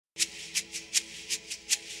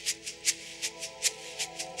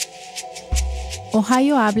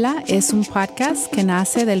Ohio Habla es un podcast que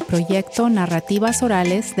nace del proyecto Narrativas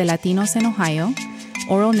Orales de Latinos en Ohio,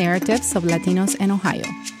 Oral Narratives of Latinos in Ohio.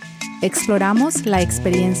 Exploramos la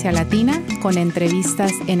experiencia latina con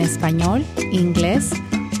entrevistas en español, inglés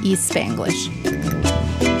y Spanglish.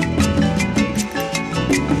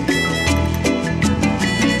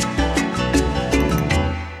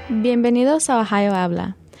 Bienvenidos a Ohio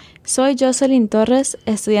Habla. Soy Jocelyn Torres,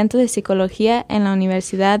 estudiante de Psicología en la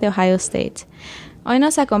Universidad de Ohio State. Hoy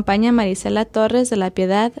nos acompaña Marisela Torres de La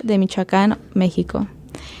Piedad de Michoacán, México,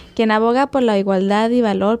 quien aboga por la igualdad y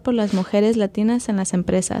valor por las mujeres latinas en las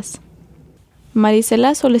empresas.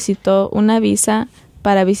 Marisela solicitó una visa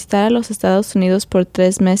para visitar a los Estados Unidos por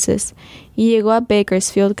 3 meses y llegó a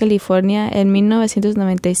Bakersfield, California en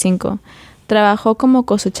 1995. Trabajó como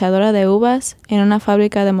cosechadora de uvas en una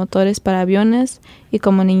fábrica de motores para aviones y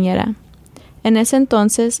como niñera. En ese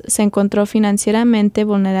entonces se encontró financieramente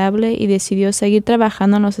vulnerable y decidió seguir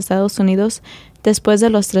trabajando en los Estados Unidos después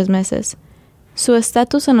de los 3 meses. Su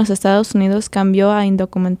estatus en los Estados Unidos cambió a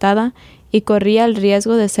indocumentada y corría el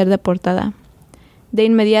riesgo de ser deportada. De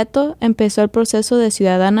inmediato empezó el proceso de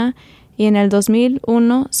ciudadana y en el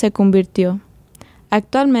 2001 se convirtió.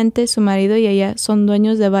 Actualmente su marido y ella son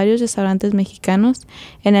dueños de varios restaurantes mexicanos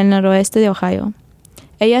en el noroeste de Ohio.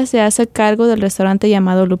 Ella se hace cargo del restaurante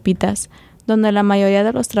llamado Lupitas, donde la mayoría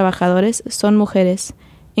de los trabajadores son mujeres,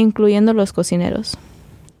 incluyendo los cocineros.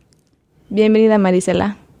 Bienvenida,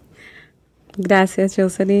 Marisela. Gracias,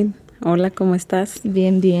 Jocelyn. Hola, ¿cómo estás?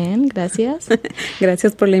 Bien, gracias.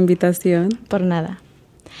 Gracias por la invitación. Por nada.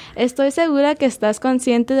 Estoy segura que estás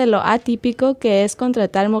consciente de lo atípico que es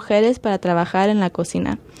contratar mujeres para trabajar en la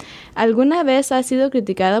cocina. ¿Alguna vez has sido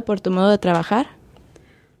criticada por tu modo de trabajar?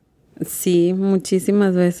 Sí,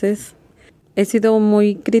 muchísimas veces. He sido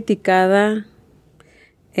muy criticada,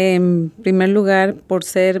 en primer lugar, por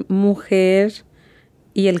ser mujer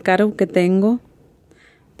y el cargo que tengo,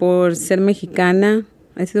 por ser mexicana.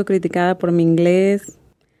 He sido criticada por mi inglés,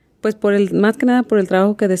 pues más que nada por el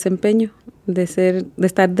trabajo que desempeño, de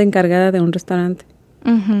estar de encargada de un restaurante.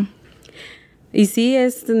 Uh-huh. Y sí,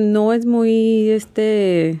 no es muy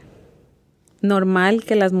normal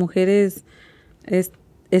que las mujeres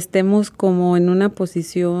estemos como en una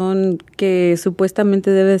posición que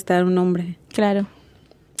supuestamente debe estar un hombre. Claro.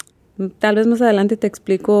 Tal vez más adelante te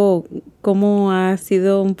explico cómo ha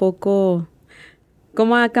sido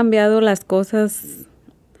cómo ha cambiado las cosas,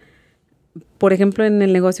 por ejemplo, en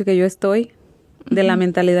el negocio que yo estoy, de la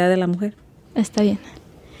mentalidad de la mujer. Está bien.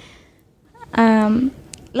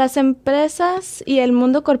 Las empresas y el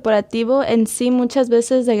mundo corporativo en sí muchas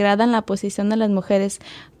veces degradan la posición de las mujeres.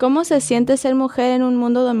 ¿Cómo se siente ser mujer en un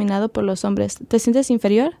mundo dominado por los hombres? ¿Te sientes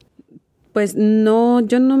inferior? Pues no,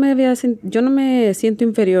 yo no me siento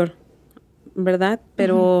inferior, ¿verdad?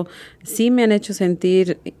 Pero sí me han hecho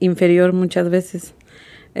sentir inferior muchas veces.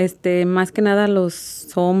 Más que nada los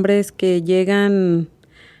hombres que llegan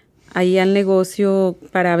ahí al negocio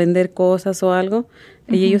para vender cosas o algo,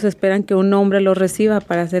 y ellos esperan que un hombre los reciba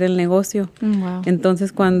para hacer el negocio. Wow.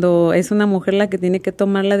 Entonces, cuando es una mujer la que tiene que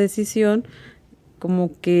tomar la decisión,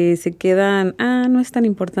 como que se quedan, no es tan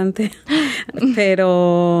importante.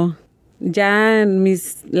 Pero ya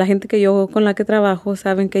la gente con la que trabajo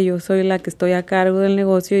saben que yo soy la que estoy a cargo del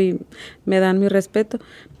negocio y me dan mi respeto.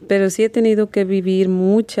 Pero sí he tenido que vivir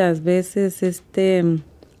muchas veces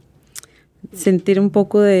sentir un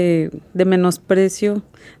poco de menosprecio,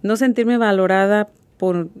 no sentirme valorada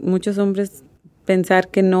por muchos hombres, pensar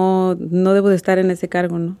que no debo de estar en ese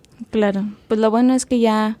cargo, ¿no? Claro, pues lo bueno es que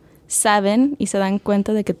ya saben y se dan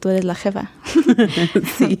cuenta de que tú eres la jefa.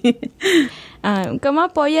 Sí. ¿Cómo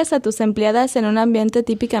apoyas a tus empleadas en un ambiente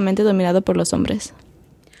típicamente dominado por los hombres?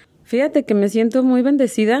 Fíjate que me siento muy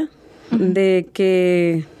bendecida de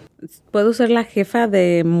que puedo ser la jefa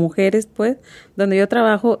de mujeres, pues, donde yo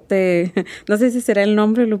trabajo, no sé si será el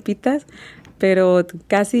nombre Lupitas, pero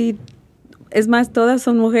casi, es más, todas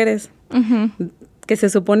son mujeres. Uh-huh. Que se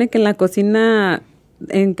supone que en la cocina,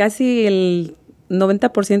 en casi el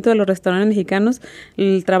 90% de los restaurantes mexicanos,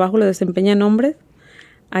 el trabajo lo desempeñan hombres.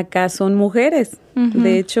 Acá son mujeres. Uh-huh.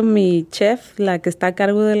 De hecho, mi chef, la que está a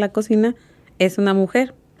cargo de la cocina, es una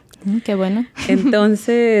mujer. Qué bueno.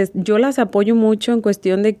 Entonces, yo las apoyo mucho en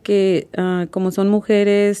cuestión de que, como son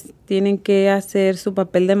mujeres, tienen que hacer su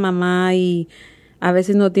papel de mamá y a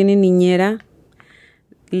veces no tienen niñera.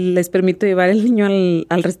 Les permito llevar el niño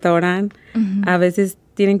al restaurante. Uh-huh. A veces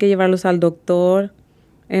tienen que llevarlos al doctor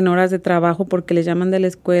en horas de trabajo porque les llaman de la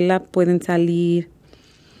escuela, pueden salir.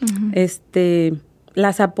 Uh-huh.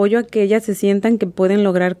 Las apoyo a que ellas se sientan que pueden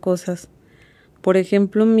lograr cosas. Por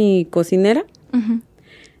ejemplo, mi cocinera, uh-huh.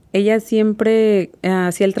 ella siempre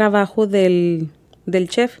hacía el trabajo del del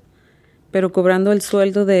chef, pero cobrando el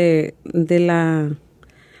sueldo de la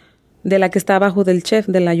que está abajo del chef,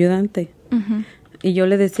 del ayudante. Ujú. Y yo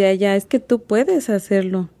le decía a ella, es que tú puedes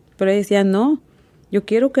hacerlo. Pero ella decía, no, yo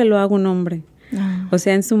quiero que lo haga un hombre. Ah. O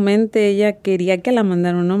sea, en su mente ella quería que la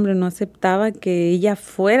mandara un hombre, no aceptaba que ella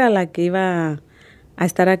fuera la que iba a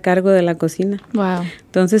estar a cargo de la cocina. Wow.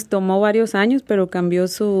 Entonces tomó varios años, pero cambió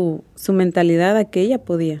su mentalidad a que ella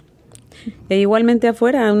podía. E igualmente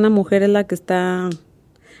afuera, una mujer es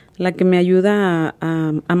la que me ayuda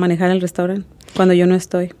a manejar el restaurante cuando yo no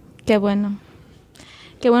estoy. Qué bueno.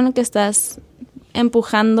 Qué bueno que estás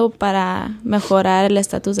empujando para mejorar el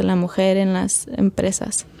estatus de la mujer en las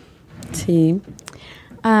empresas. Sí.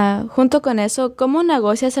 Junto con eso, ¿cómo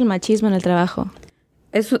negocias el machismo en el trabajo?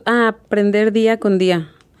 Es aprender día con día.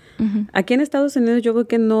 Ujú. Aquí en Estados Unidos yo veo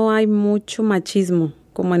que no hay mucho machismo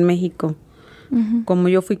como en México. Ujú. Como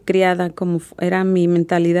yo fui criada, como era mi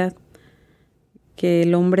mentalidad, que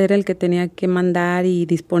el hombre era el que tenía que mandar y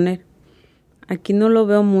disponer. Aquí no lo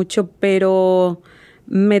veo mucho, pero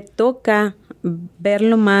me toca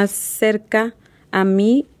verlo más cerca a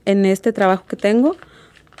mí en este trabajo que tengo,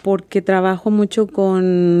 porque trabajo mucho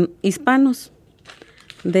con hispanos,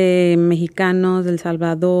 de mexicanos, de El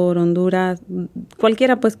Salvador, Honduras,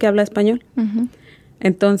 cualquiera pues que habla español. Ujú.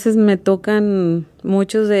 Entonces me tocan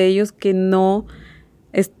muchos de ellos que no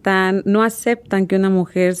aceptan que una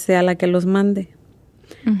mujer sea la que los mande.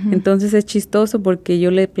 Ujú. Entonces es chistoso porque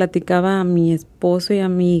yo le platicaba a mi esposo y a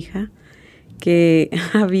mi hija que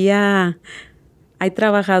hay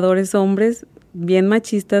trabajadores hombres bien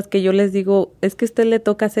machistas que yo les digo, es que a usted le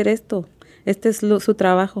toca hacer esto, este es su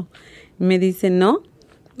trabajo. Me dice, no,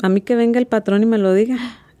 a mí que venga el patrón y me lo diga.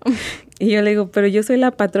 Y yo le digo, pero yo soy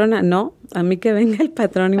la patrona. No, a mí que venga el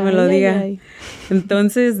patrón y me lo diga. Ay.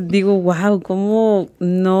 Entonces digo, wow, cómo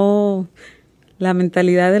no, la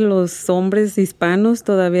mentalidad de los hombres hispanos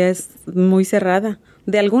todavía es muy cerrada.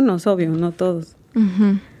 De algunos, obvio, no todos.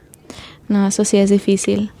 Ujú. No, eso sí es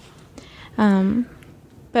difícil.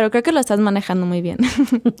 Pero creo que lo estás manejando muy bien.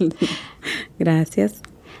 Gracias.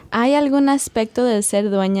 ¿Hay algún aspecto del ser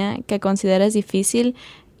dueña que consideres difícil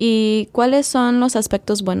y cuáles son los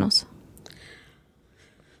aspectos buenos?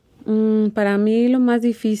 Para mí lo más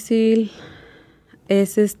difícil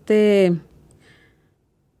es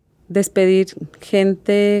despedir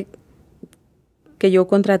gente que yo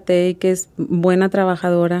contraté y que es buena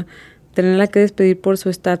trabajadora, tenerla que despedir por su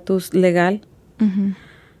estatus legal. Ujú.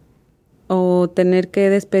 O tener que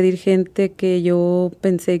despedir gente que yo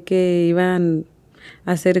pensé que iban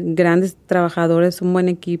a ser grandes trabajadores, un buen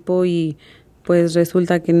equipo, y pues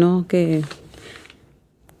resulta que no, que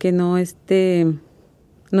no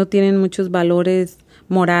no tienen muchos valores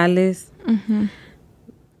morales. Ujú.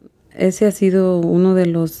 Ese ha sido uno de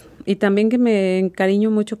los, y también que me encariño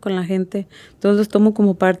mucho con la gente, entonces los tomo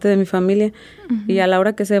como parte de mi familia. Y a la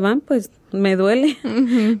hora que se van, pues me duele,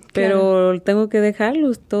 Ujú, pero tengo que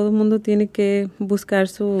dejarlos, todo el mundo tiene que buscar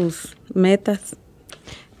sus metas.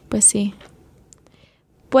 Pues sí.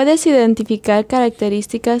 ¿Puedes identificar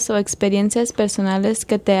características o experiencias personales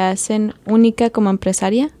que te hacen única como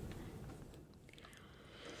empresaria?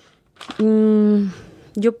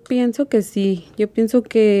 Yo pienso que sí, yo pienso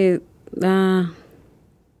que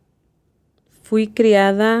fui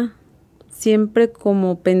criada siempre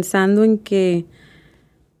como pensando en que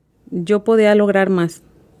yo podía lograr más.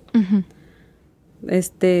 Ujú.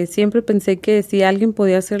 Siempre pensé que si alguien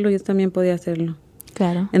podía hacerlo, yo también podía hacerlo.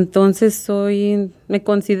 Claro. Entonces me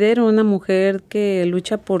considero una mujer que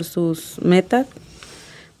lucha por sus metas,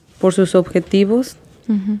 por sus objetivos.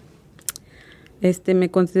 Ujú. Me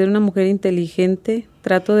considero una mujer inteligente,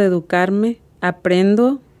 trato de educarme,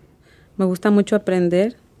 aprendo, me gusta mucho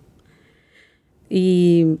aprender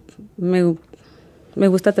y me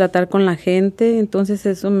gusta tratar con la gente, entonces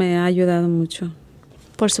eso me ha ayudado mucho.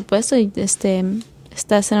 Por supuesto, y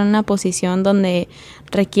estás en una posición donde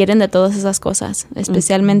requieren de todas esas cosas,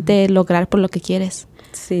 especialmente lograr por lo que quieres.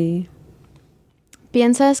 Sí.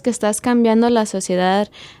 ¿Piensas que estás cambiando la sociedad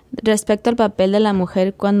respecto al papel de la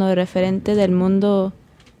mujer cuando referente del mundo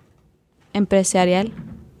empresarial?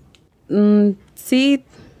 Sí,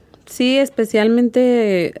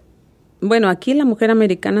 especialmente, bueno, aquí la mujer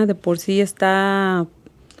americana de por sí está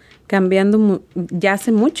cambiando, ya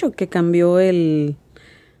hace mucho que cambió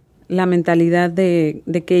la mentalidad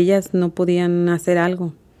de que ellas no podían hacer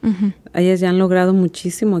algo. Ujú. Ellas ya han logrado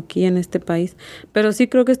muchísimo aquí en este país, pero sí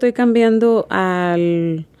creo que estoy cambiando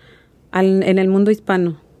en el mundo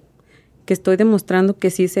hispano, que estoy demostrando que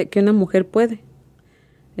sí que una mujer puede.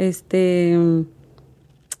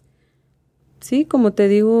 Sí, como te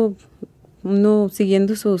digo, uno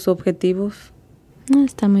siguiendo sus objetivos.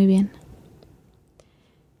 Está muy bien.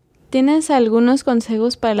 ¿Tienes algunos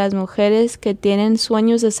consejos para las mujeres que tienen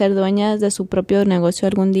sueños de ser dueñas de su propio negocio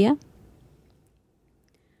algún día?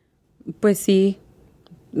 Pues sí.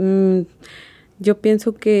 Yo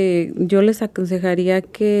pienso que yo les aconsejaría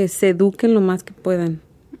que se eduquen lo más que puedan.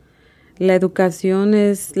 La educación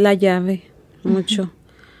es la llave, mucho.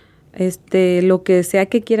 Lo que sea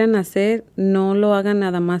que quieran hacer, no lo hagan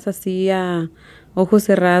nada más así a ojos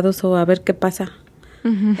cerrados o a ver qué pasa.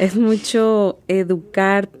 Es mucho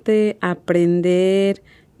educarte, aprender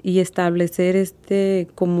y establecer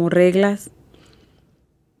como reglas.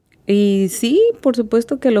 Y sí, por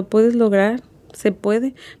supuesto que lo puedes lograr, se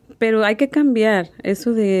puede, pero hay que cambiar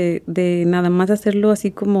eso de nada más hacerlo así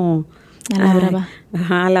como a la brava.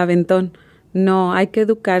 Ajá, al aventón. No, hay que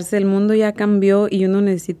educarse, el mundo ya cambió y uno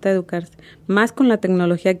necesita educarse. Más con la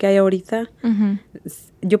tecnología que hay ahorita,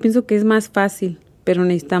 yo pienso que es más fácil, pero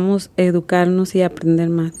necesitamos educarnos y aprender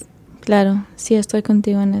más. Claro, sí, estoy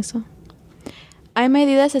contigo en eso. ¿Hay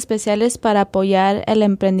medidas especiales para apoyar el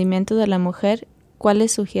emprendimiento de la mujer?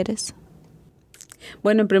 ¿Cuáles sugieres?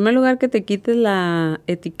 Bueno, en primer lugar, que te quites la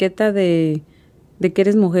etiqueta de que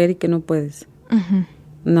eres mujer y que no puedes.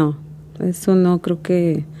 No, eso no, creo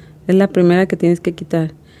que es la primera que tienes que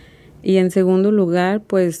quitar. Y en segundo lugar,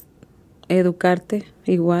 pues, educarte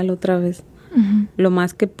igual otra vez. Lo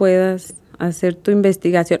más que puedas, hacer tu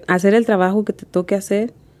investigación, hacer el trabajo que te toque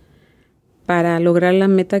hacer para lograr la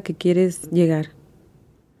meta que quieres llegar.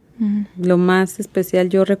 Lo más especial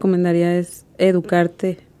yo recomendaría es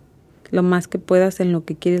educarte lo más que puedas en lo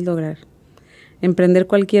que quieres lograr. Emprender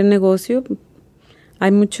cualquier negocio.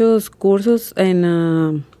 Hay muchos cursos en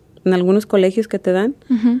algunos colegios que te dan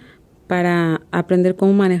para aprender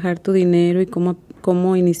cómo manejar tu dinero y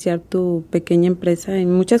cómo iniciar tu pequeña empresa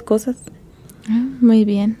en muchas cosas. Muy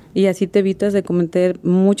bien. Y así te evitas de cometer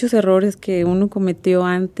muchos errores que uno cometió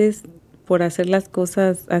antes por hacer las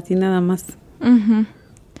cosas así nada más.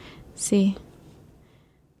 Sí.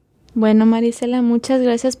 Bueno, Marisela, muchas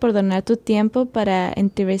gracias por donar tu tiempo para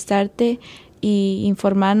entrevistarte y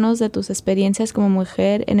informarnos de tus experiencias como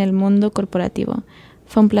mujer en el mundo corporativo.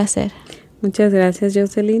 Fue un placer. Muchas gracias,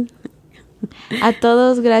 Jocelyn. A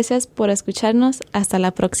todos, gracias por escucharnos. Hasta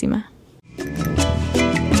la próxima.